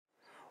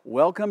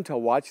Welcome to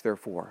Watch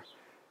Therefore,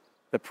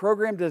 the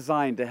program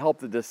designed to help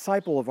the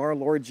disciple of our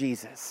Lord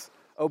Jesus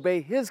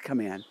obey His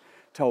command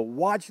to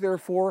watch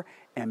therefore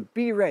and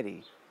be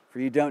ready, for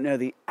you don't know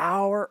the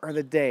hour or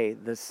the day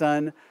the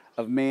Son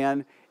of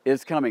Man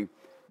is coming.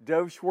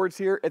 Dove Schwartz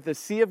here at the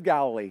Sea of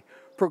Galilee,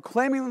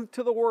 proclaiming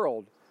to the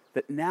world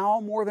that now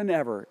more than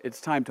ever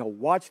it's time to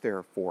watch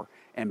therefore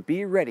and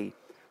be ready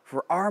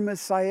for our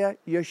Messiah,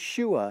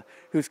 Yeshua,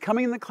 who's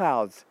coming in the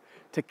clouds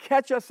to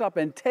catch us up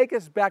and take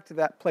us back to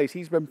that place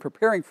He's been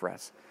preparing for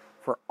us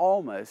for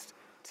almost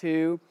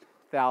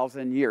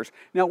 2,000 years.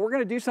 Now, we're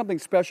going to do something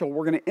special.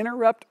 We're going to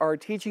interrupt our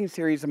teaching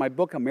series in my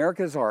book,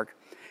 America's Ark,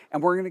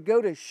 and we're going to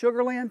go to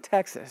Sugar Land,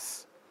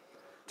 Texas,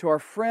 to our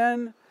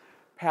friend,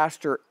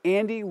 Pastor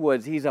Andy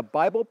Woods. He's a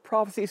Bible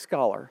prophecy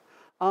scholar,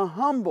 a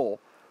humble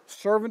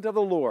servant of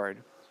the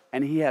Lord,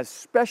 and he has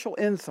special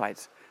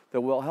insights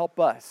that will help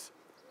us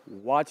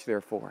watch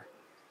therefore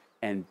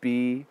and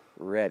be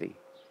ready.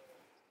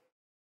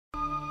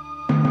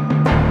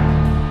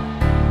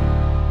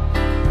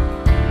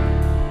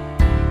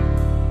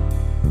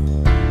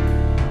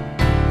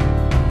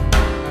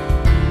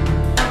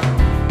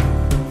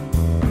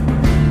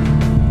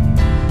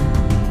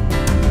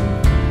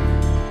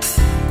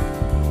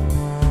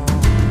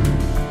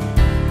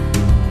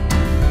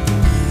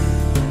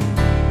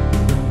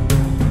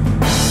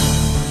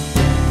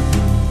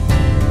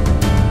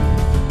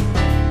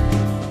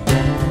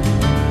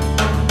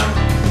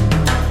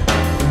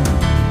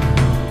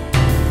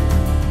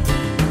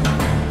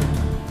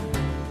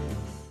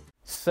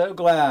 So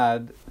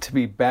glad to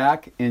be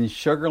back in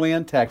Sugar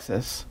Land,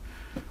 Texas,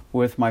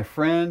 with my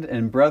friend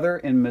and brother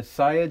in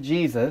Messiah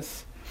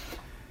Jesus,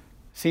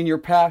 senior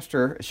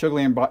pastor at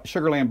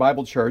Sugar Land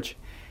Bible Church,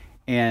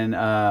 and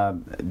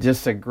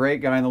just a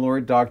great guy in the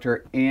Lord,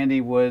 Dr. Andy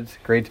Woods.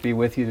 Great to be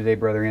with you today,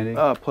 Brother Andy.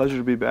 Pleasure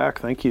to be back.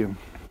 Thank you.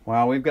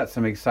 Wow, we've got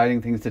some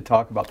exciting things to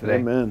talk about today.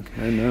 Amen.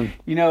 Amen.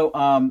 You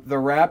know, the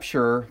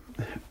rapture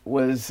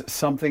was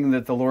something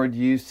that the Lord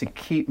used to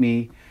keep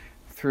me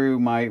through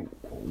my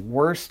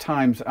worst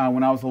times.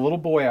 When I was a little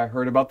boy, I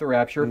heard about the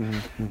rapture.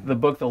 Mm-hmm. The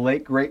book, The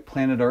Late Great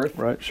Planet Earth,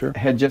 right, sure,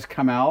 had just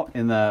come out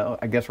in the,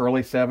 I guess,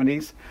 early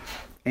 70s.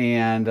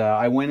 And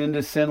I went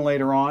into sin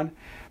later on.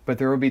 But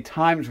there would be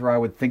times where I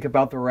would think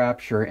about the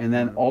rapture, and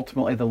then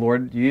ultimately the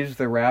Lord used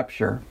the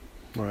rapture,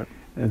 right,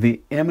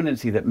 the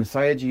imminency that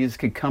Messiah Jesus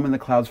could come in the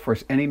clouds for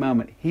us any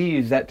moment. He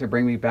used that to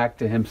bring me back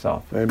to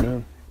Himself.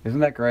 Amen. Isn't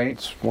that great?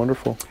 It's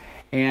wonderful.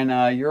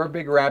 And you're a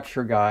big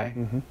rapture guy.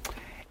 Mm-hmm.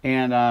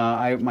 And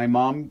my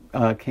mom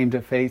came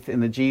to faith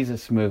in the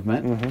Jesus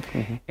movement,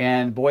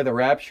 and boy, the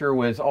rapture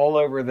was all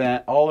over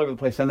the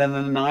place. And then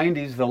in the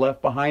 90s, the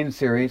Left Behind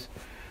series.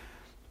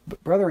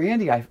 But Brother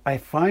Andy, I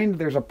find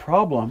there's a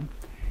problem.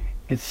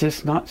 It's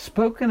just not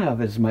spoken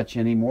of as much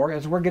anymore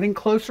as we're getting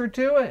closer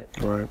to it.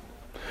 Right.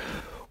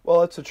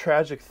 Well, it's a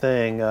tragic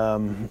thing.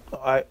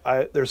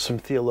 There's some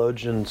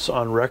theologians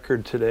on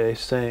record today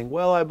saying,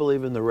 well, I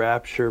believe in the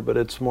rapture, but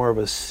it's more of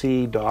a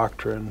C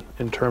doctrine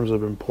in terms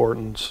of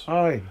importance.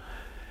 Aye.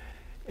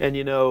 And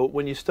you know,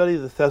 when you study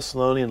the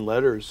Thessalonian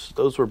letters,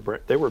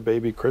 they were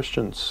baby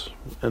Christians.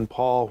 And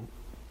Paul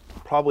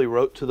probably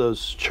wrote to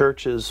those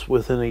churches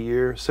within a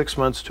year, 6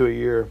 months to a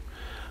year,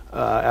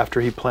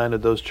 after he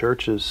planted those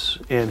churches.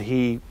 And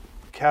he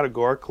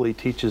categorically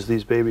teaches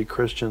these baby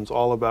Christians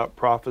all about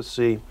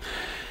prophecy.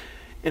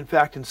 In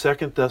fact, in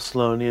 2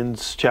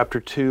 Thessalonians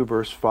chapter 2,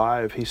 verse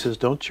 5, he says,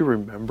 don't you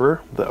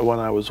remember that when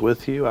I was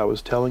with you, I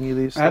was telling you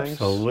these things?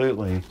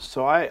 Absolutely.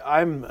 So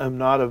I'm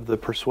not of the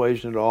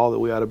persuasion at all that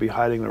we ought to be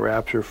hiding the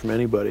rapture from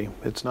anybody.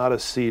 It's not a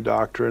C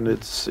doctrine.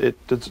 It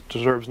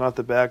deserves not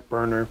the back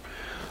burner,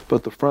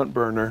 but the front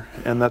burner,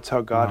 and that's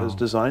how God has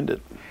designed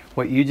it.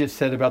 What you just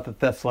said about the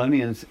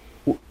Thessalonians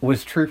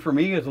was true for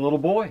me as a little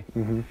boy.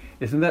 Mm-hmm.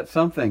 Isn't that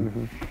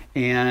something?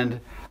 Mm-hmm.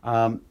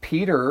 And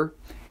Peter,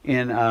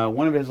 in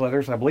one of his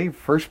letters, I believe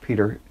 1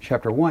 Peter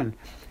chapter 1,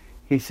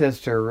 he says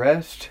to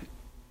rest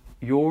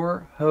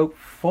your hope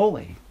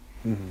fully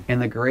in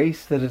the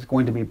grace that is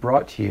going to be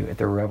brought to you at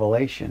the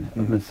revelation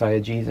of Messiah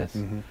Jesus.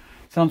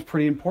 Sounds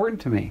pretty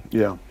important to me.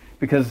 Yeah.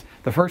 Because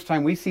the first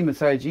time we see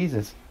Messiah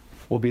Jesus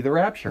will be the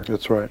rapture.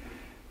 That's right.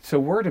 So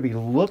we're to be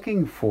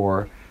looking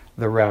for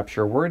the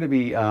rapture. We're to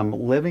be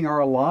living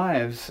our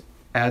lives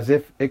as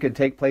if it could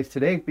take place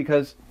today,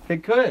 because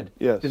it could.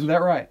 Yes. Isn't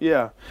that right?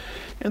 Yeah.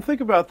 And think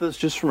about this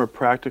just from a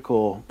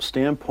practical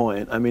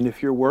standpoint. I mean,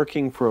 if you're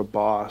working for a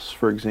boss,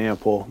 for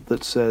example,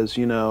 that says,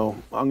 you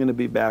know, I'm going to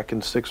be back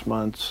in 6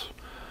 months,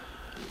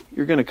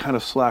 you're going to kind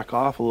of slack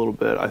off a little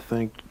bit, I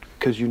think,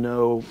 because you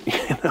know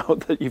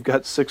that you've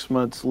got 6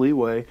 months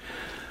leeway.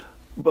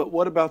 But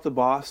what about the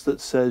boss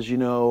that says, you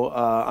know,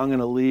 I'm going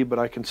to leave, but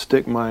I can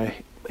stick my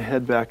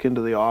head back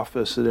into the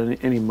office at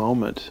any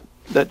moment?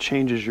 That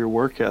changes your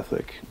work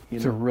ethic.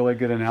 It's a really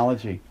good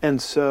analogy. And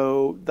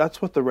so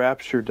that's what the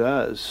rapture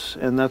does.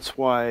 And that's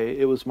why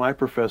it was my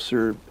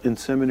professor in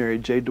seminary,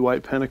 J.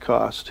 Dwight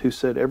Pentecost, who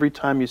said every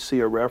time you see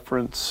a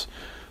reference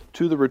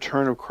to the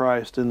return of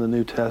Christ in the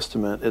New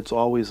Testament, it's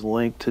always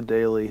linked to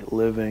daily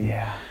living.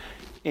 Yeah.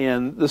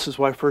 And this is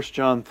why 1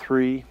 John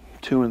 3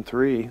 2 and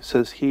 3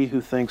 says, "He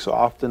who thinks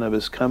often of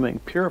his coming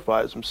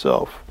purifies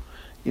himself,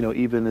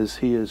 even as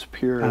he is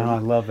pure." Oh, I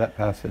love that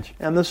passage.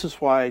 And this is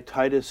why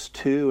Titus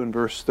 2 and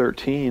verse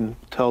 13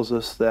 tells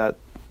us that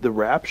the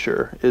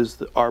rapture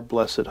is our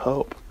blessed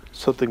hope,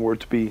 something we're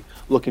to be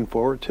looking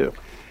forward to.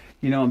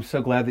 I'm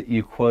so glad that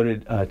you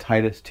quoted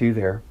Titus 2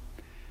 there,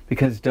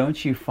 because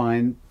don't you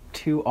find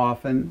too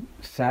often,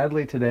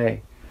 sadly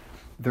today,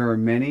 there are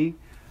many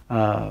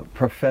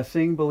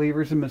professing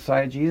believers in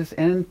Messiah Jesus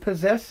and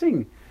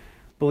possessing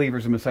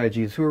believers in Messiah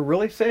Jesus who are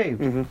really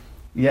saved,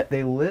 yet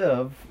they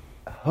live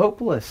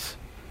hopeless.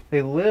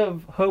 They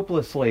live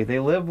hopelessly. They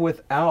live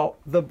without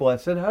the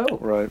blessed hope.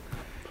 Right.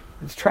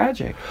 It's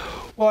tragic.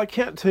 Well, I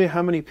can't tell you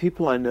how many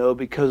people I know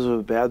because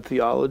of bad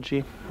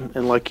theology,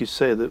 and like you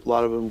say, that a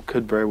lot of them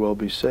could very well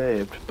be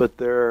saved, but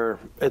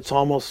it's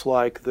almost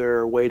like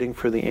they're waiting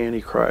for the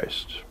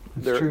Antichrist.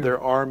 They're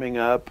arming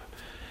up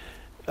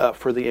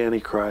for the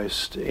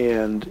Antichrist,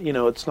 and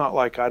it's not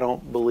like I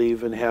don't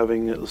believe in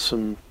having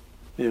some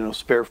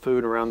spare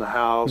food around the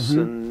house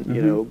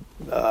and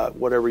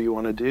whatever you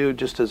want to do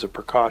just as a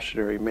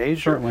precautionary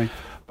measure. Certainly.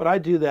 But I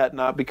do that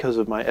not because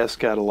of my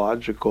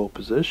eschatological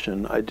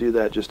position. I do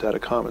that just out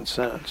of common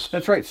sense.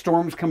 That's right.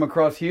 Storms come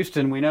across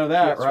Houston. We know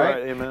that, That's right?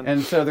 Amen.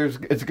 And so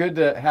it's good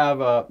to have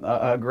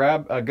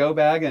a go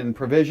bag and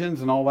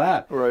provisions and all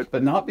that. Right.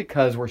 But not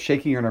because we're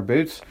shaking in our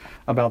boots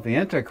about the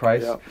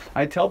Antichrist. Yeah.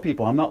 I tell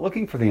people I'm not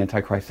looking for the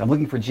Antichrist. I'm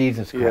looking for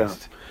Jesus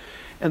Christ.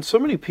 Yeah. And so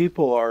many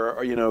people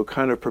are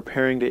kind of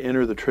preparing to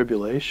enter the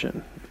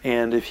tribulation.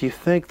 And if you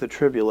think the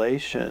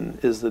tribulation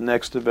is the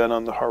next event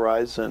on the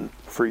horizon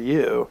for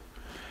you,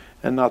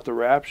 and not the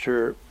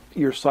rapture,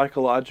 your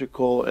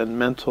psychological and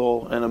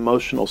mental and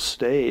emotional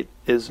state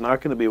is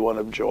not going to be one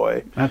of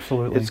joy.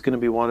 Absolutely. It's going to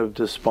be one of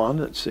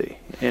despondency.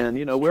 And,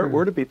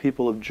 we're to be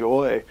people of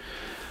joy.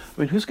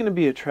 I mean, who's going to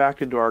be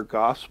attracted to our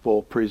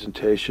gospel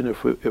presentation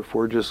if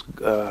we're just,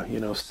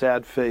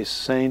 sad-faced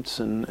saints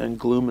and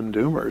gloom and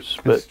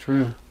doomers? That's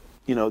true.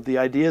 The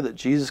idea that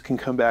Jesus can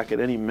come back at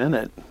any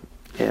minute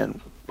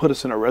and put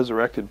us in a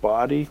resurrected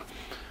body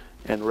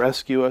and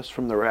rescue us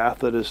from the wrath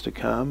that is to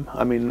come.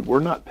 I mean,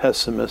 we're not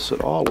pessimists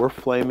at all. We're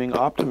flaming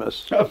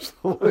optimists.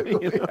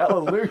 Absolutely.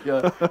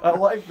 Hallelujah. I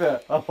like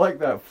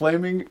that.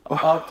 Flaming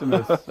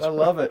optimists. I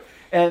love it.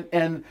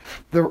 And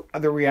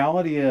the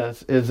reality is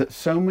that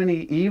so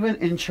many, even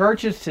in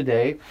churches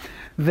today,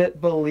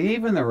 that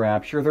believe in the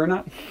rapture, they're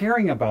not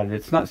hearing about it.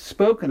 It's not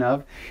spoken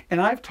of.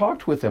 And I've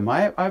talked with them.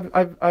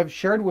 I've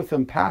shared with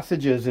them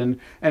passages and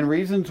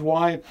reasons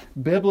why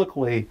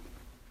biblically,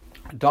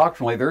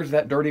 doctrinally, there's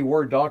that dirty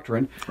word,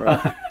 doctrine.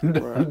 Right.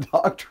 Right.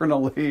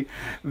 Doctrinally,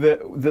 that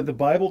the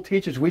Bible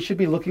teaches we should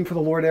be looking for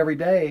the Lord every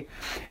day.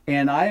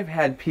 And I've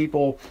had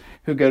people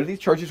who go to these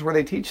churches where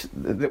they teach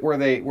where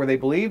they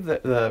believe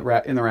that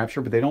in the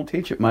rapture, but they don't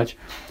teach it much.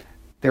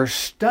 They're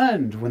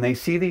stunned when they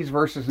see these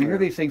verses and hear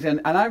these things,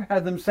 and I've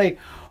had them say,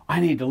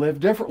 "I need to live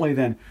differently."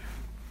 Then,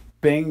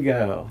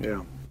 bingo.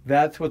 Yeah.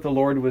 That's what the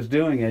Lord was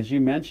doing, as you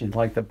mentioned,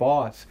 like the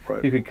boss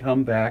who could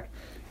come back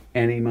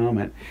any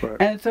moment. Right.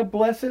 And it's a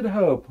blessed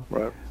hope.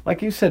 Right.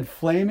 Like you said,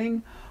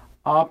 flaming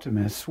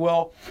optimists.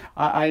 Well,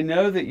 I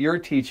know that you're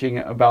teaching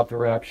about the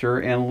rapture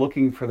and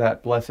looking for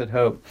that blessed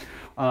hope.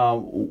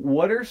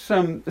 What are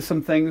some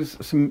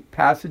things, some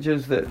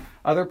passages,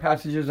 other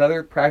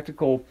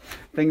practical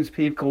things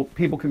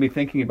people can be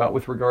thinking about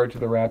with regard to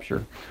the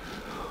rapture?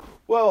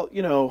 Well,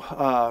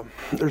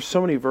 there's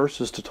so many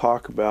verses to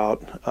talk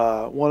about.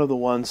 One of the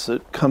ones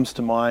that comes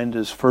to mind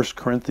is 1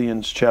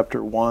 Corinthians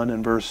chapter 1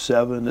 and verse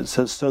 7. It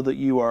says, "So that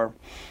you are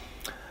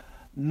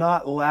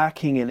not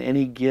lacking in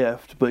any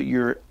gift, but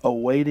you're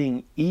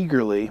awaiting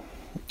eagerly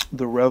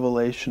the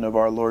revelation of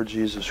our Lord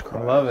Jesus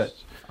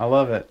Christ." I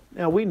love it.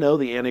 Now, we know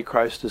the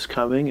Antichrist is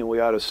coming, and we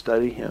ought to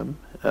study him,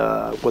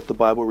 what the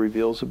Bible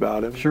reveals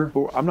about him. Sure.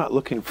 But I'm not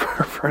looking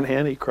for an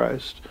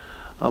Antichrist.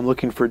 I'm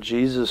looking for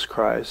Jesus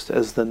Christ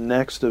as the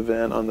next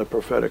event on the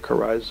prophetic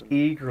horizon.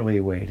 Eagerly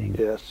waiting.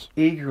 Yes.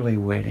 Eagerly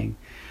waiting.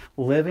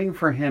 Living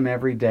for him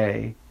every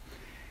day.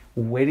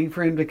 Waiting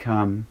for him to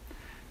come.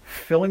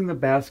 Filling the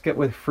basket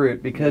with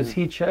fruit because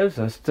he chose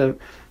us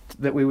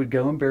that we would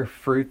go and bear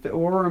fruit that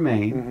will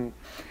remain.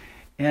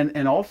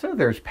 And also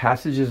there's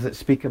passages that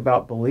speak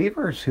about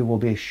believers who will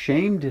be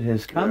ashamed at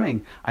his coming.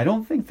 Yeah. I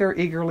don't think they're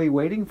eagerly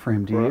waiting for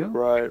him, do you?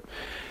 Right.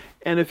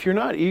 And if you're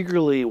not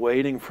eagerly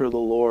waiting for the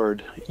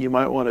Lord, you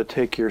might want to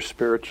take your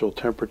spiritual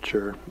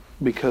temperature,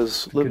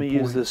 because let me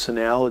use this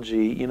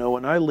analogy.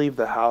 When I leave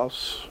the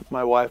house,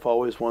 my wife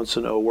always wants to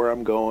know where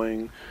I'm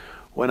going,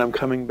 when I'm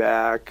coming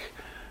back,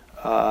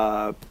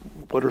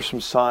 what are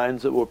some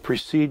signs that will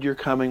precede your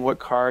coming, what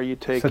car are you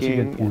taking? Such a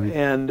good point.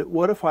 And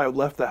what if I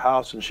left the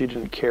house and she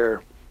didn't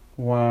care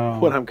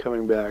when I'm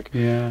coming back?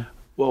 Yeah.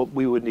 Well,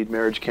 we would need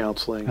marriage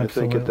counseling,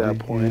 Absolutely. I think, at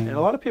that point. Yeah. And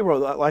a lot of people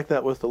are like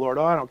that with the Lord.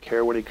 "Oh, I don't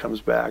care when he comes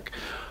back."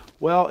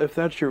 Well, if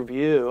that's your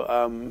view,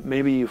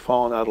 maybe you've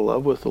fallen out of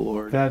love with the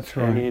Lord. That's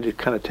right. And you need to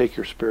kind of take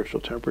your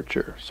spiritual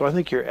temperature. So I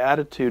think your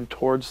attitude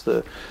towards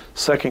the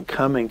second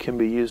coming can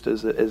be used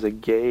as a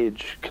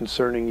gauge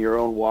concerning your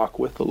own walk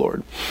with the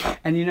Lord.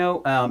 And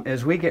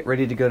as we get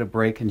ready to go to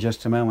break in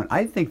just a moment,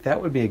 I think that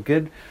would be a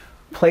good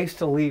place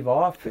to leave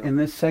off in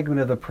this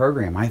segment of the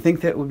program. I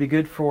think that would be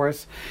good for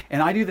us.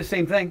 And I do the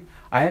same thing.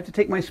 I have to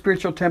take my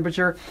spiritual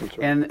temperature,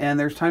 right. and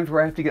there's times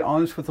where I have to get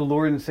honest with the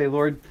Lord and say,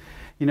 Lord,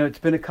 it's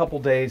been a couple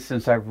days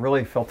since I've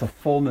really felt the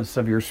fullness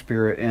of your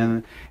Spirit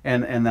and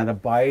that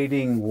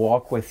abiding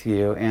walk with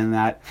you and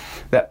that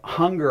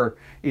hunger.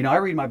 I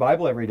read my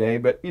Bible every day,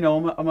 but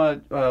I'm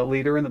a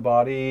leader in the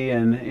body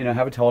and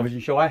have a television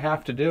show. I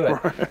have to do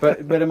it.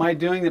 Right. But am I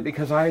doing it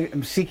because I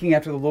am seeking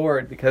after the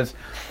Lord because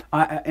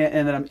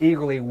and that I'm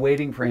eagerly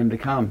waiting for Him to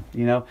come?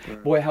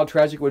 Right. Boy, how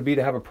tragic it would be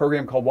to have a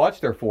program called Watch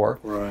Therefore,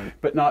 right.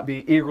 but not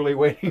be eagerly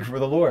waiting for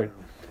the Lord.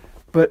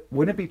 But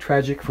wouldn't it be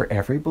tragic for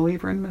every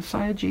believer in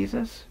Messiah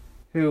Jesus,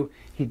 who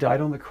He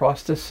died on the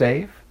cross to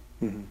save,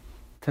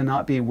 to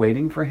not be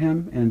waiting for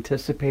Him and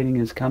anticipating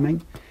His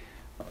coming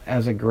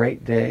as a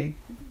great day,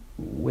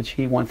 which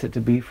He wants it to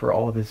be for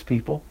all of His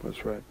people?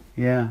 That's right.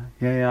 Yeah.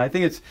 I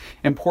think it's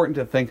important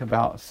to think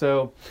about.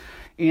 So,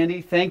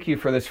 Andy, thank you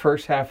for this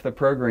first half of the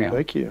program.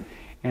 Thank you.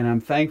 And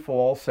I'm thankful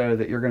also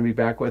that you're going to be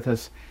back with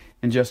us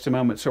in just a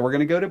moment. So we're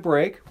going to go to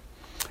break.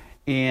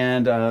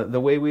 And the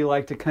way we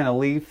like to kind of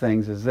leave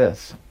things is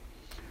this.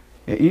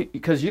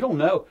 Because you don't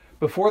know.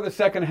 Before the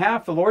second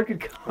half, the Lord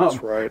could come.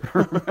 That's right.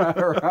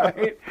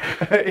 Right?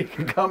 He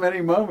can come any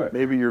moment.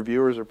 Maybe your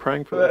viewers are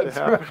praying for that to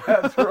happen.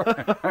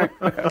 Right.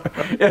 That's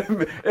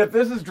right. If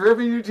this is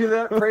driven you to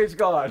that, praise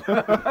God.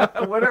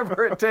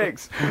 Whatever it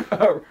takes.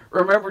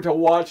 Remember to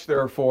watch,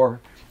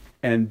 therefore,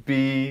 and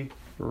be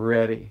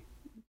ready.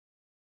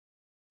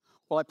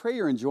 Well, I pray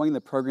you're enjoying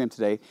the program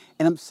today.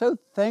 And I'm so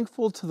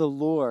thankful to the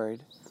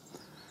Lord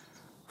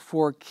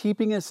for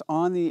keeping us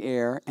on the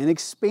air and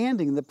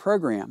expanding the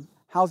program.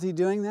 How's He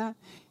doing that?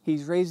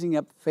 He's raising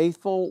up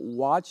faithful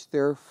Watch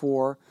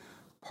Therefore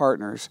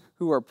partners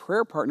who are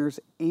prayer partners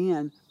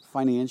and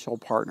financial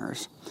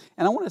partners.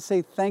 And I want to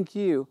say thank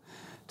you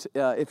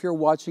if you're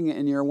watching it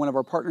and you're one of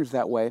our partners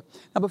that way.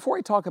 Now, before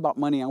I talk about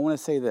money, I want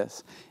to say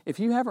this. If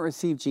you haven't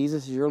received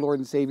Jesus as your Lord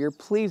and Savior,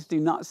 please do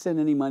not send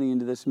any money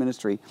into this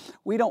ministry.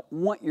 We don't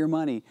want your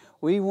money.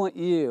 We want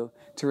you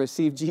to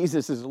receive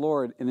Jesus as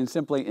Lord and then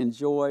simply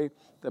enjoy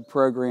the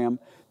program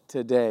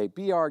today.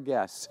 Be our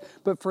guests.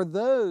 But for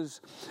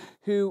those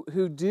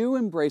who do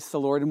embrace the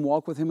Lord and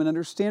walk with Him and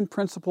understand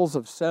principles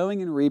of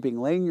sowing and reaping,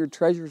 laying your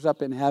treasures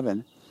up in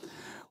heaven,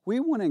 we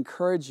want to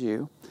encourage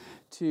you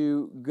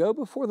to go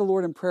before the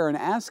Lord in prayer and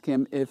ask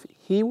Him if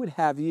He would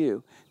have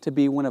you to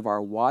be one of our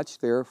Watch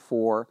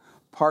Therefore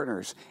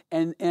partners.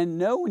 And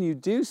know when you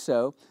do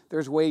so,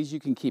 there's ways you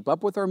can keep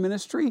up with our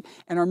ministry.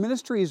 And our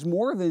ministry is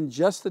more than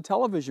just the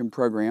television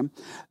program,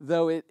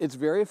 though it's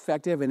very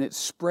effective and it's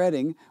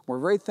spreading. We're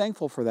very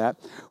thankful for that.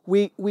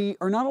 We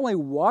are not only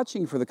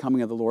watching for the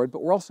coming of the Lord,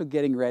 but we're also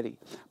getting ready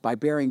by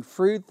bearing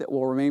fruit that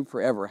will remain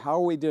forever. How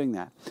are we doing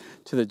that?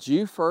 To the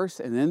Jew first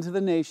and then to the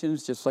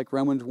nations, just like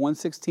Romans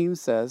 1:16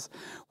 says.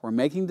 We're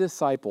making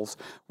disciples.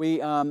 We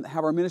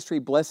have our ministry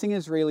Blessing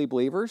Israeli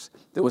Believers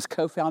that was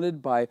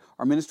co-founded by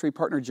our ministry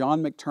partner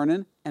John McTernan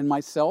and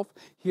myself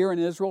here in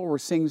Israel. We're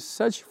seeing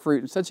such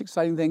fruit and such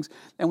exciting things.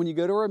 And when you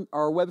go to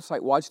our website,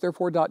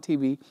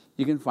 watchtherefore.tv,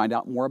 you can find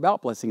out more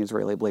about Blessing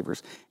Israeli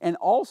Believers. And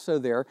also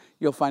there,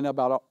 you'll find out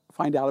about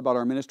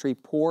our ministry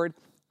Poured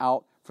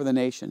Out for the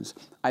Nations.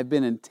 I've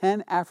been in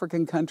 10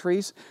 African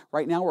countries.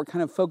 Right now we're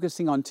kind of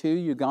focusing on 2,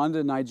 Uganda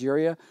and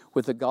Nigeria,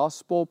 with the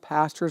gospel,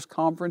 pastors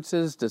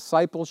conferences,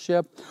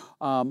 discipleship,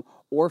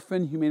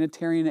 orphan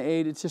humanitarian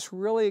aid. It's just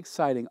really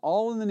exciting.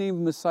 All in the name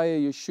of Messiah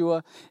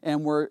Yeshua,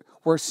 and we're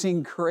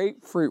seeing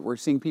great fruit. We're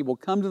seeing people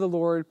come to the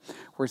Lord.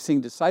 We're seeing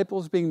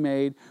disciples being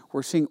made.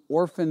 We're seeing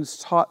orphans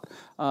taught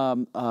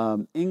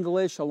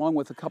English along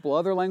with a couple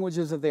other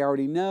languages that they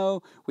already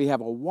know. We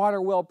have a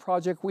water well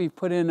project. We've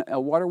put in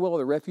a water well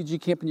at a refugee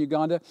camp in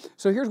Uganda.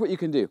 So here's what you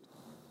can do.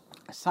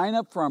 Sign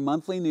up for our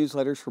monthly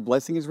newsletters for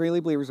Blessing Israeli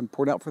Believers and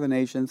Poured Out for the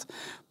Nations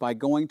by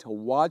going to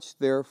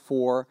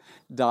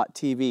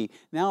watchtherefore.tv.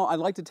 Now, I'd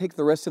like to take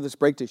the rest of this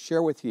break to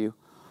share with you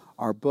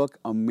our book,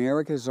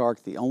 America's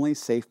Ark, the Only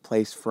Safe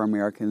Place for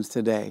Americans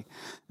Today.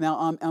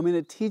 Now, I'm in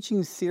a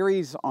teaching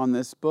series on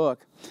this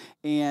book,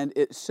 and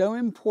it's so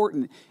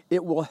important.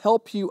 It will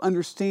help you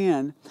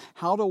understand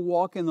how to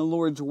walk in the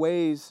Lord's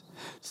ways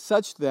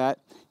such that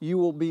you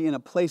will be in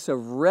a place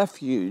of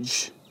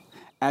refuge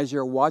as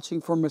you're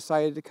watching for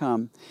Messiah to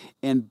come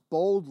and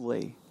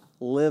boldly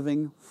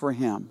living for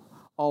Him.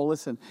 Oh,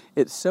 listen,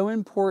 it's so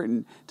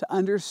important to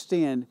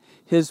understand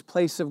His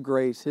place of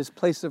grace, His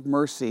place of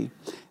mercy,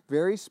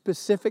 very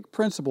specific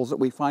principles that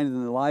we find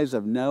in the lives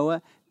of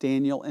Noah,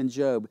 Daniel, and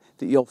Job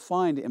that you'll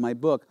find in my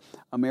book,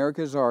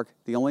 America's Ark,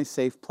 the Only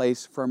Safe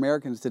Place for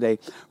Americans Today.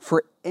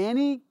 For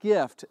any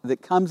gift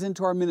that comes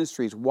into our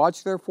ministries,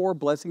 Watch Therefore,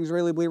 Blessing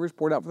Israeli Believers,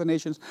 Poured Out for the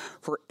Nations,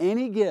 for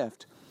any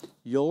gift,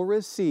 you'll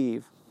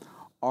receive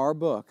our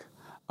book,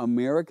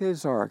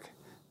 America's Ark,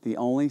 the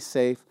only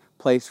safe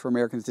place for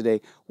Americans today.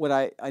 What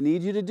I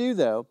need you to do,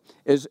 though,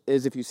 is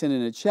if you send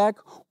in a check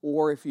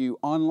or if you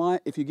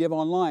give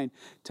online,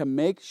 to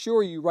make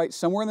sure you write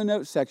somewhere in the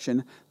notes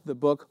section the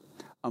book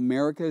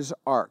America's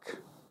Ark.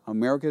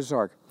 America's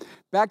Ark.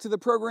 Back to the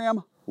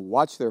program,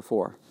 Watch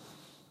Therefore.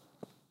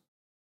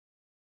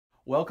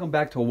 Welcome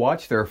back to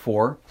Watch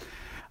Therefore.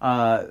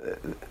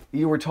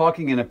 You were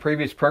talking in a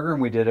previous program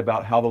we did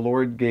about how the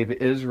Lord gave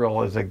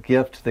Israel as a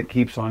gift that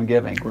keeps on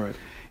giving. Right.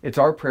 It's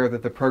our prayer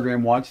that the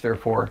program Watch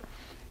Therefore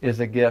is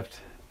a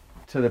gift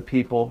to the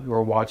people who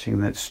are watching,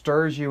 that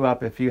stirs you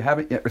up, if you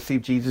haven't yet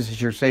received Jesus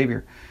as your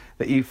Savior,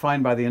 that you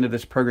find by the end of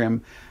this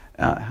program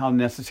how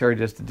necessary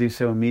it is to do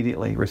so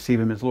immediately, receive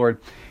Him as Lord.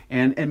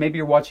 And maybe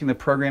you're watching the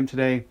program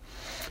today,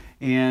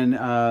 and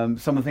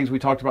some of the things we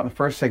talked about in the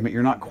first segment,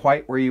 you're not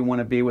quite where you want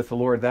to be with the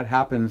Lord. That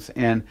happens,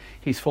 and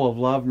He's full of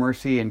love,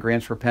 mercy, and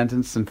grants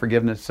repentance and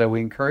forgiveness. So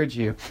we encourage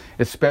you,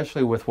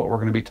 especially with what we're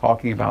going to be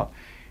talking about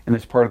in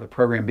this part of the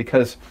program,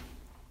 because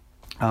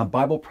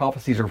Bible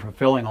prophecies are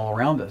fulfilling all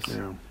around us.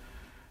 Yeah.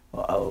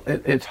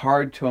 It's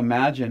hard to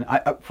imagine.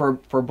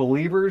 For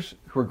believers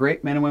who are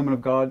great men and women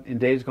of God in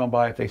days gone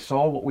by, if they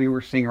saw what we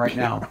were seeing right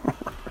now,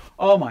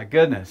 oh my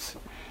goodness,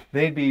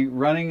 they'd be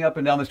running up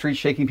and down the street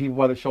shaking people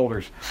by the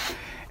shoulders.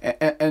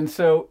 And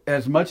so,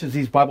 as much as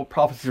these Bible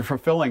prophecies are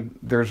fulfilling,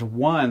 there's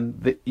one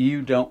that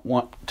you don't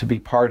want to be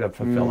part of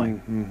fulfilling.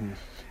 Mm-hmm.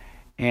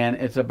 And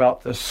it's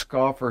about the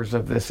scoffers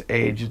of this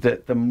age,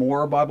 that the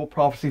more Bible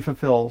prophecy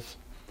fulfills,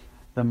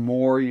 the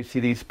more you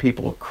see these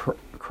people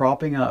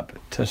cropping up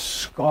to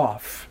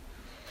scoff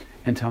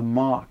and to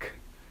mock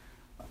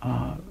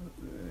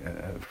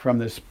from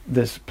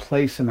this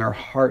place in their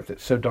heart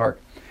that's so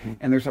dark.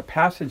 And there's a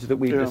passage that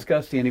we've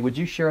discussed, Andy. Would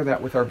you share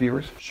that with our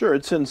viewers? Sure.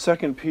 It's in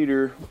 2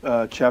 Peter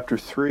chapter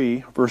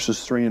 3,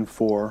 verses 3 and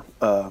 4.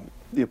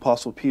 The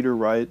Apostle Peter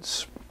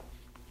writes,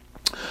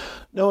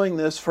 "Knowing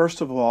this, first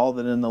of all,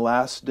 that in the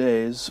last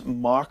days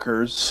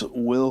mockers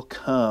will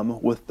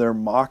come with their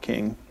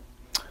mocking,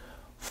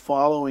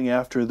 following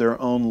after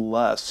their own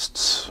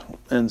lusts,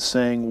 and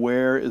saying,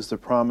 'Where is the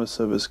promise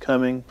of His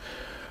coming?'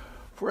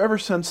 For ever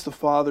since the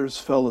fathers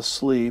fell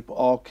asleep,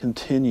 all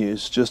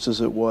continues just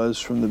as it was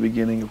from the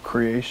beginning of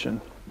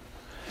creation."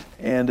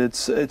 And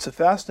it's a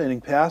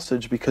fascinating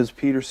passage, because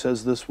Peter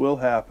says this will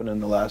happen in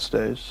the last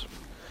days.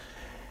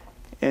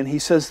 And he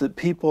says that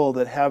people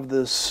that have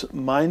this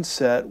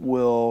mindset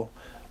will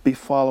be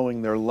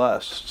following their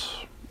lusts.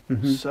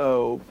 Mm-hmm.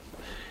 So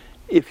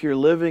if you're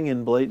living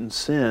in blatant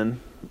sin,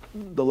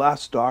 the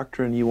last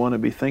doctrine you want to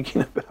be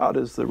thinking about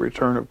is the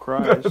return of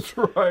Christ. That's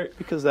right.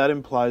 Because that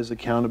implies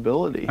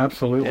accountability.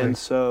 Absolutely. And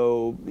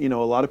so, a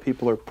lot of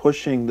people are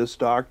pushing this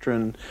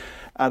doctrine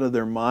out of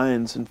their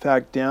minds. In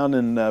fact, down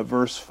in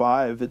verse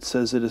 5, it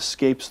says it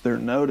escapes their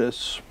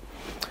notice.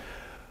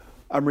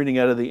 I'm reading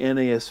out of the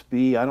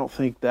NASB. I don't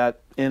think that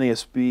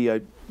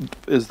NASB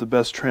is the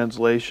best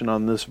translation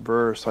on this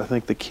verse. I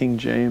think the King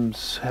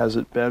James has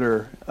it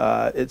better.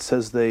 It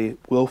says they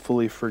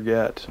willfully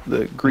forget.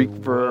 The Greek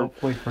verb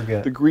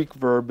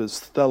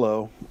is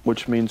thelo,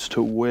 which means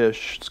to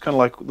wish. It's kind of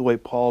like the way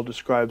Paul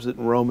describes it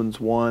in Romans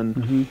 1.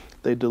 Mm-hmm.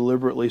 They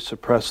deliberately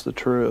suppress the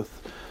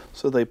truth.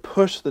 So they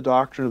push the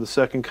doctrine of the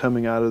second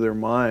coming out of their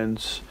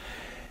minds.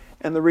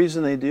 And the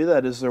reason they do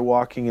that is they're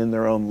walking in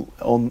their own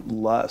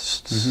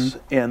lusts. Mm-hmm.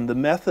 And the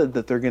method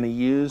that they're going to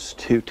use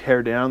to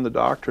tear down the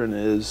doctrine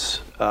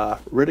is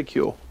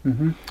ridicule.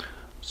 Mm-hmm.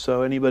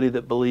 So anybody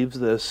that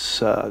believes this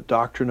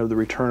doctrine of the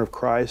return of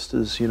Christ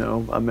is,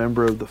 a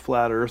member of the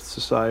Flat Earth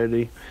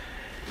Society.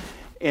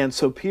 And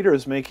so Peter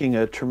is making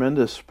a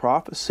tremendous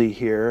prophecy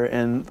here,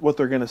 and what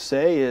they're going to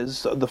say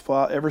is,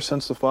 ever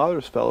since the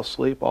fathers fell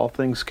asleep, all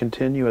things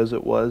continue as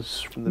it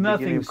was from the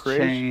beginning of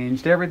creation. Nothing's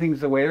changed. Everything's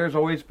the way. There's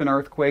always been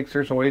earthquakes.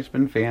 There's always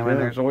been famine. Yeah.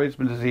 There's always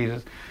been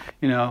diseases.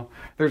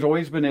 There's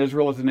always been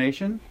Israel as a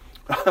nation.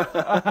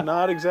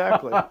 Not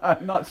exactly.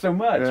 Not so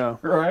much, Yeah.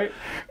 right?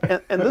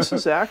 And this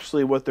is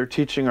actually what they're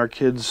teaching our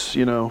kids,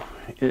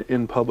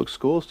 in public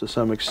schools to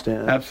some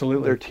extent.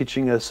 Absolutely. They're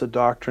teaching us a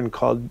doctrine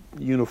called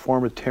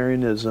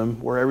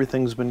uniformitarianism, where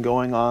everything's been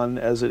going on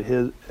as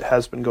it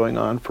has been going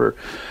on for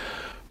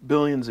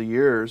billions of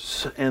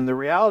years. And the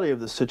reality of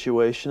the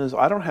situation is,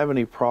 I don't have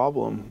any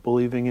problem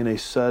believing in a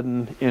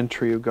sudden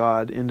entry of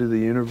God into the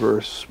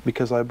universe,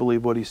 because I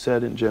believe what He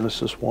said in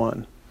Genesis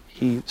 1.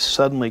 He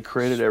suddenly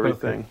created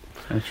everything.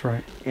 That's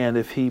right. And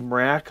if He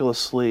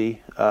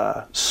miraculously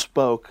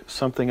spoke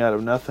something out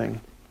of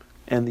nothing,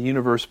 and the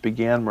universe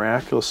began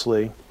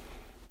miraculously,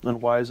 then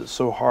why is it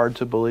so hard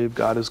to believe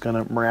God is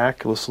going to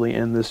miraculously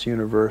end this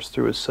universe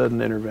through a sudden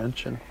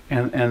intervention?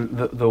 And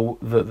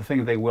the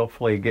thing they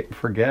willfully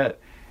forget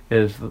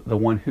is the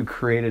one who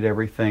created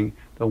everything,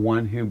 the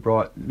one who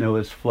brought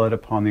Noah's flood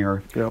upon the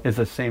earth, Yep. is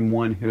the same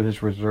one who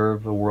has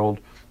reserved the world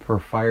for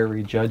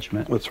fiery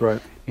judgment. That's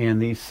right. And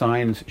these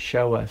signs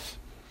show us,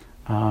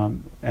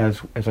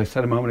 as I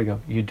said a moment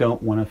ago, you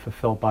don't want to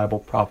fulfill Bible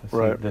prophecy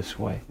Right. this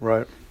way.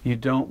 Right. You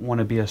don't want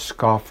to be a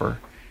scoffer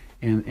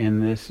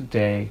in this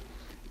day.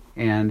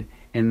 And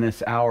in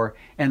this hour.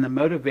 And the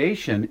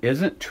motivation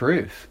isn't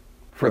truth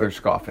for their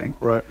scoffing.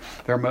 Right.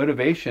 Their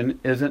motivation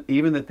isn't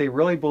even that they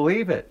really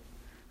believe it.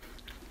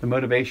 The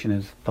motivation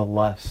is the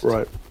lust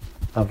Right.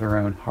 of their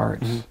own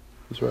hearts.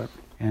 That's right.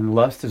 And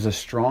lust is a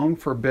strong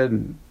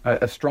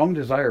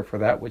desire for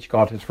that which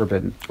God has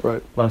forbidden.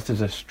 Right. Lust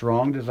is a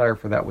strong desire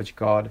for that which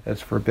God has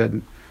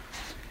forbidden.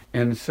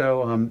 And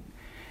so,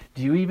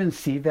 do you even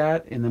see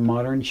that in the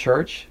modern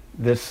church?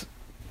 This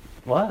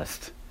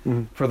lust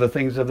for the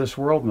things of this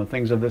world and the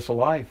things of this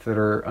life that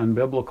are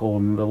unbiblical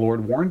and the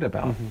Lord warned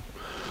about.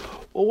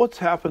 Well, what's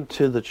happened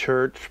to the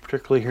church,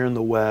 particularly here in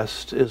the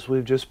West, is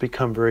we've just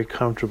become very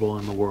comfortable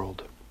in the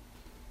world.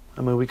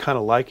 I mean, we kind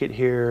of like it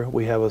here.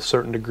 We have a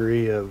certain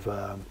degree of,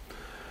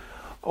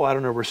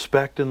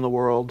 respect in the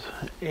world.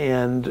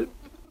 And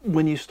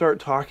when you start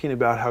talking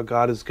about how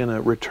God is going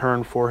to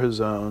return for his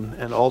own,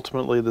 and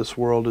ultimately this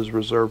world is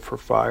reserved for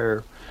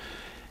fire,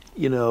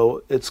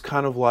 it's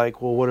kind of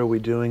like, well, what are we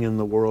doing in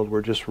the world?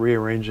 We're just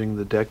rearranging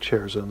the deck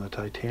chairs on the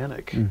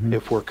Titanic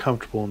if we're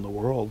comfortable in the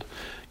world.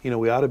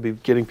 We ought to be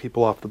getting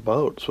people off the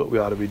boat. That's what we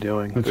ought to be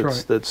doing.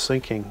 That's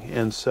sinking.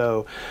 And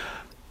so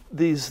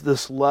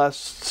this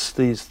lusts,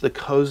 the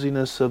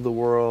coziness of the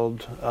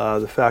world,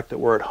 the fact that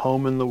we're at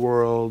home in the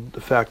world,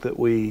 the fact that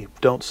we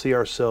don't see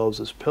ourselves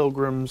as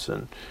pilgrims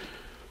and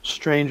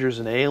strangers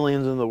and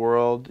aliens in the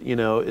world,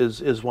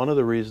 is one of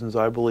the reasons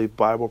I believe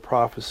Bible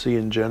prophecy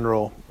in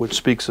general, which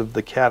speaks of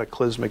the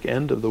cataclysmic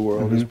end of the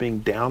world, is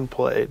being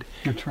downplayed.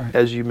 That's right.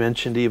 As you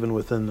mentioned, even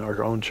within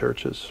our own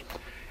churches.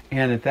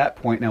 And at that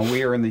point, now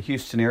we are in the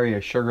Houston area,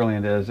 Sugar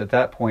Land is. At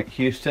that point,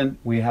 Houston,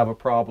 we have a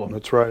problem.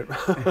 That's right.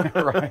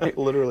 Right?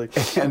 Literally.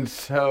 And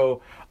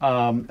so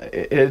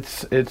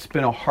it's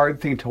been a hard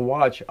thing to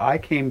watch. I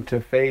came to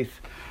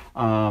faith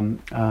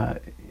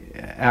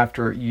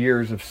after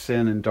years of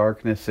sin and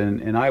darkness,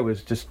 and I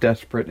was just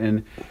desperate,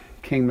 and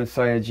King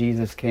Messiah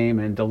Jesus came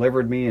and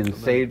delivered me and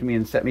saved me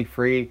and set me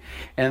free.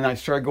 And I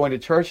started going to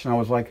church, and I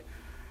was like,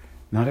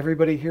 not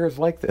everybody here is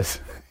like this.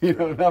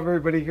 Not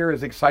everybody here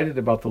is excited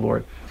about the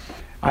Lord.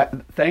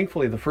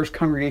 Thankfully, the first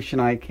congregation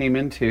I came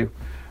into,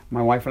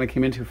 my wife and I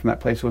came into from that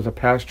place, was a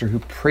pastor who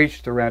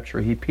preached the rapture.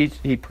 He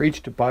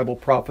preached Bible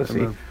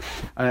prophecy,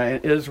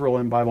 Israel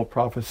and Bible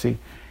prophecy.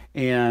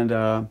 And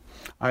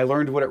I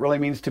learned what it really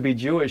means to be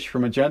Jewish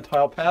from a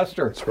Gentile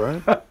pastor. That's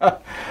right.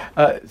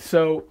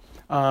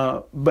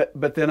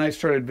 But then I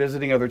started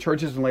visiting other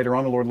churches, and later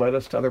on the Lord led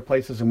us to other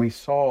places, and we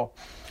saw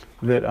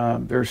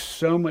that there's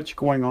so much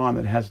going on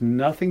that has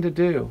nothing to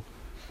do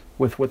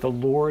with what the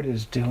Lord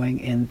is doing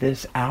in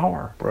this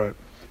hour. Right.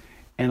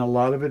 And a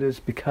lot of it is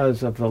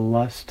because of the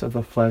lust of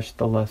the flesh,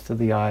 the lust of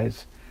the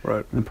eyes,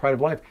 right, and the pride of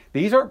life.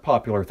 These aren't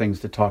popular things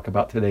to talk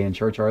about today in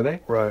church, are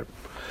they? Right.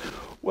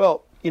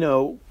 Well,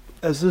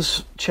 as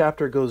this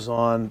chapter goes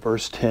on,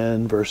 verse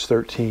 10, verse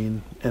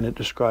 13, and it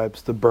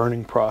describes the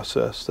burning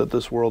process that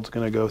this world's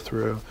going to go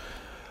through,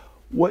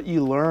 what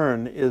you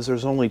learn is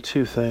there's only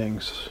two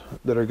things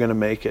that are going to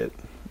make it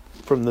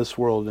from this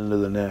world into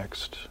the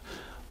next.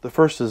 The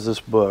first is this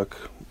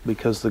book,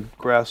 because the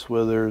grass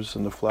withers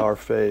and the flower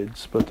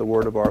fades, but the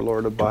word of our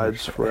Lord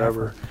abides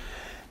forever.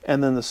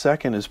 And then the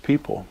second is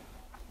people,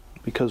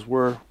 because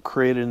we're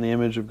created in the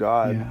image of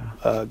God.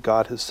 Yeah.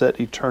 God has set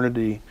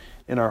eternity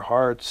in our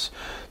hearts.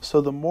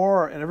 So the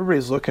more, and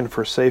everybody's looking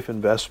for safe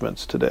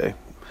investments today.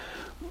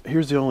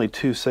 Here's the only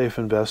two safe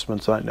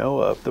investments I know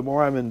of. The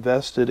more I'm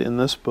invested in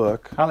this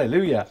book,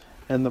 hallelujah,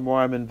 and the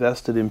more I'm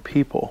invested in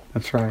people.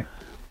 That's right.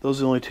 Those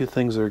are the only two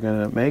things that are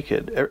going to make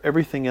it.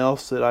 Everything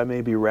else that I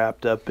may be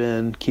wrapped up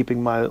in,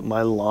 keeping my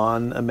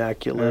lawn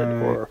immaculate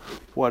or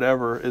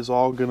whatever, is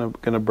all going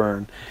to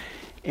burn.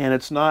 And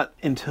it's not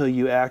until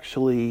you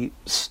actually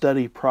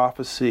study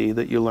prophecy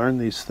that you learn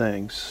these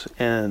things.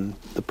 And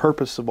the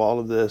purpose of all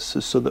of this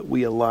is so that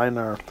we align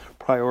our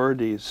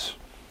priorities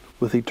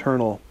with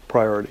eternal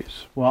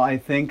priorities. Well, I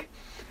think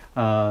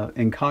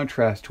in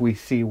contrast, we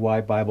see why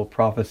Bible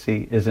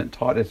prophecy isn't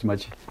taught as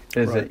much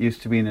as it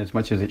used to be and as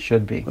much as it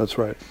should be. That's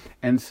right.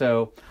 And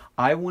so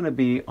I want to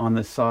be on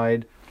the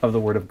side of the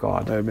Word of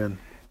God. Amen.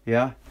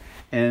 Yeah?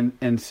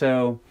 And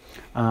so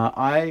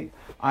I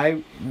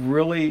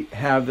really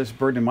have this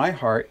burden in my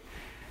heart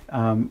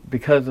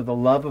because of the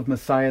love of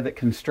Messiah that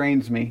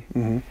constrains me,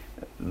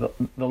 the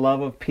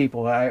love of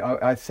people.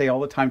 I say all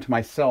the time to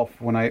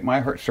myself when my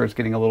heart starts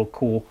getting a little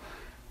cool,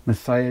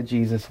 Messiah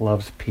Jesus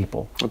loves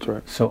people. That's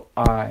right. So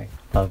I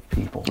love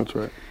people. That's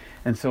right.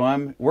 And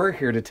so we're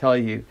here to tell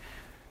you,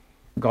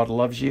 God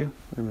loves you.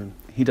 Amen.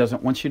 He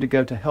doesn't want you to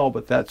go to hell,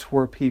 but that's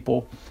where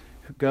people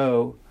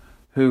go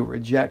who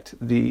reject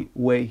the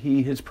way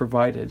He has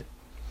provided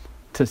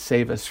to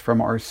save us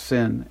from our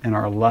sin and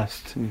our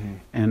lust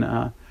and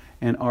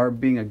our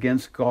being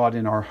against God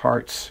in our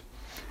hearts.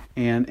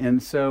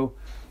 And so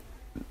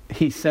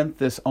He sent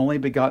this only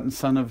begotten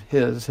Son of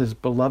His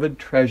beloved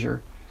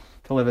treasure,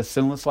 to live a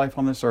sinless life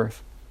on this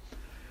earth,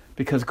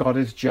 because God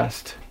is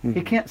just.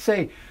 He can't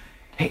say,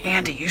 hey,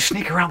 Andy, you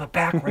sneak around the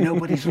back where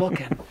nobody's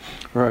looking.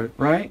 Right.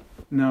 Right?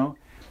 No.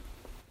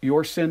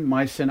 Your sin,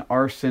 my sin,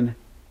 our sin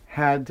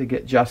had to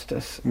get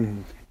justice.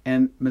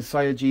 And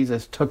Messiah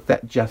Jesus took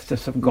that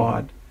justice of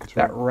God,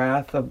 that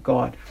wrath of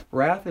God.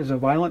 Wrath is a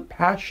violent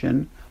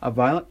passion, a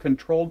violent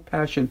controlled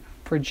passion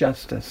for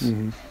justice.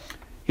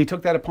 He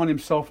took that upon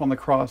himself on the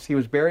cross. He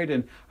was buried,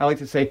 and I like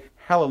to say,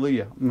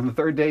 hallelujah. On the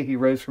third day, he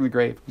rose from the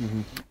grave.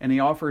 And he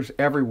offers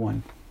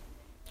everyone,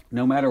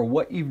 no matter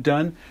what you've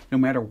done, no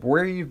matter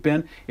where you've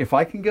been, if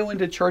I can go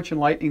into church and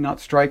lightning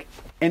not strike,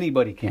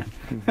 anybody can.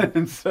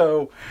 And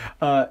so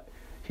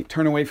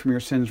turn away from your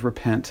sins,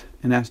 repent,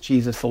 and ask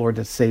Jesus, the Lord,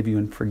 to save you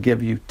and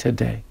forgive you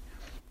today.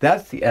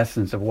 That's the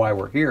essence of why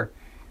we're here,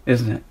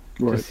 isn't it?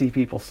 Right. To see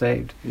people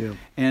saved. Yeah.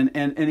 And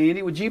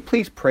Andy, would you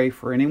please pray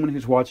for anyone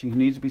who's watching who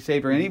needs to be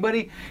saved, or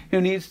anybody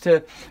who needs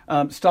to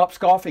stop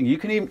scoffing? You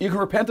can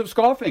repent of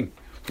scoffing.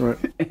 Right.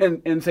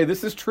 And say,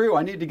 this is true.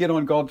 I need to get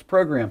on God's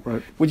program.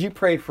 Right. Would you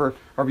pray for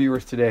our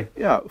viewers today?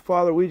 Yeah,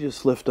 Father, we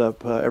just lift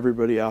up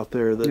everybody out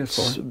there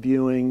that's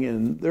viewing,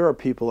 and there are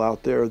people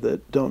out there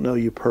that don't know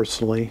you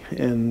personally,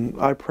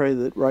 and I pray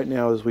that right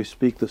now as we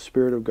speak, the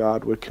Spirit of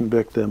God would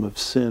convict them of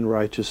sin,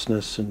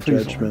 righteousness, and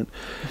judgment.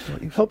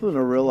 Help them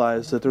to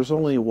realize that there's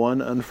only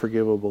one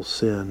unforgivable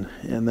sin,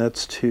 and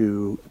that's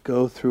to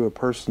go through a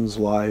person's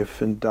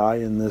life and die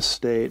in this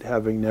state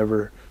having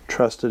never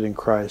trusted in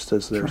Christ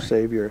as their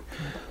Savior.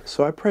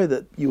 So I pray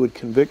that you would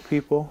convict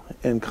people,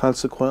 and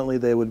consequently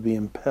they would be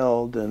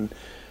impelled and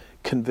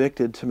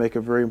convicted to make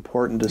a very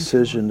important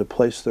decision to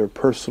place their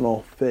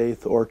personal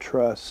faith or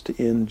trust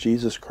in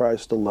Jesus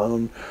Christ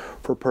alone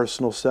for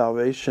personal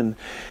salvation.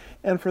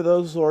 And for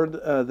those, Lord,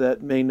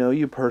 that may know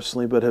you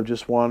personally but have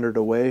just wandered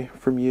away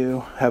from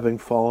you, having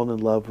fallen in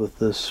love with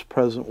this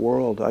present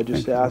world, I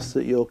just ask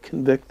that you'll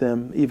convict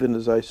them even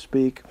as I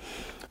speak.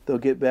 They'll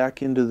get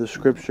back into the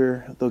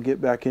Scripture, they'll get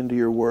back into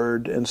your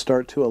Word, and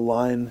start to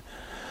align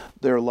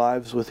their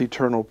lives with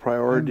eternal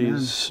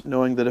priorities,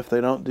 knowing that if they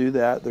don't do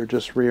that, they're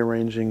just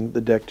rearranging the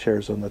deck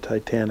chairs on the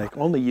Titanic.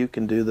 Only you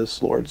can do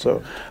this, Lord.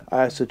 So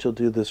I ask that you'll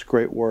do this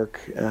great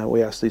work.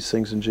 We ask these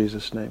things in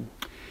Jesus' name.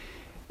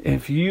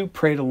 If you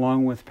prayed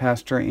along with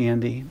Pastor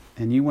Andy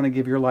and you want to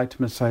give your life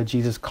to Messiah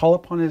Jesus, call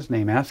upon his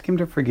name. Ask him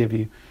to forgive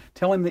you.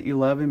 Tell him that you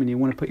love him and you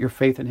want to put your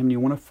faith in him and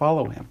you want to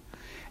follow him.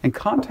 And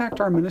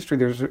contact our ministry.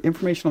 There's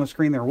information on the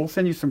screen there. We'll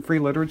send you some free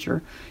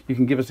literature. You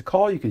can give us a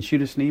call. You can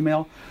shoot us an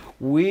email.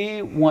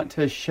 We want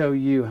to show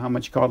you how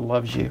much God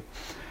loves you.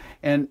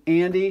 And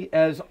Andy,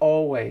 as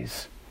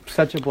always,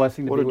 such a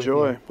blessing to be with you.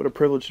 What a joy. What a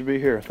privilege to be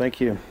here.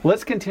 Thank you.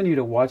 Let's continue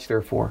to watch,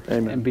 therefore,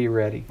 and be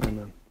ready.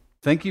 Amen.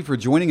 Thank you for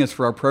joining us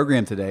for our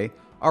program today.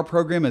 Our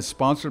program is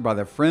sponsored by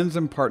the friends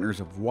and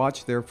partners of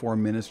Watch Therefore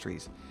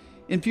Ministries.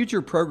 In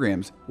future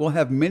programs, we'll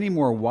have many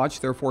more Watch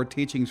Therefore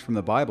teachings from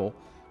the Bible,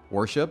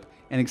 worship,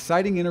 and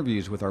exciting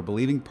interviews with our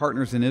believing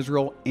partners in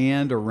Israel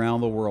and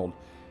around the world.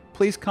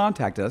 Please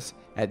contact us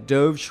at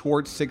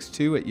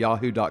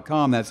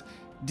dovschwartz62@yahoo.com. That's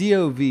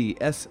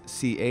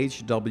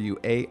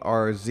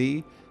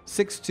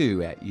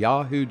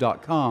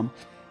DOVSCHWARZ62@yahoo.com.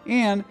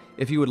 And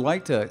if you would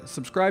like to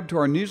subscribe to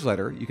our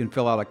newsletter, you can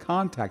fill out a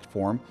contact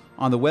form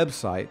on the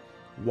website,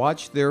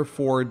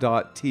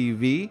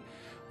 watchtherefore.tv.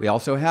 We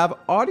also have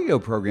audio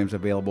programs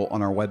available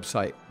on our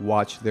website,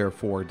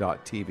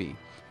 watchtherefore.tv.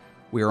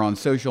 We are on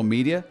social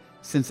media,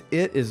 since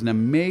it is an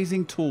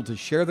amazing tool to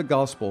share the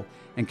gospel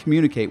and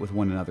communicate with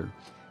one another.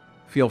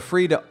 Feel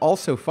free to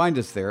also find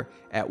us there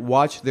at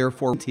Watch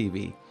Therefore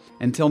TV.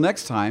 Until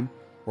next time,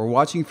 we're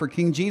watching for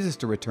King Jesus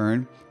to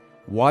return.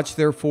 Watch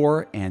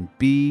therefore and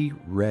be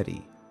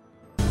ready.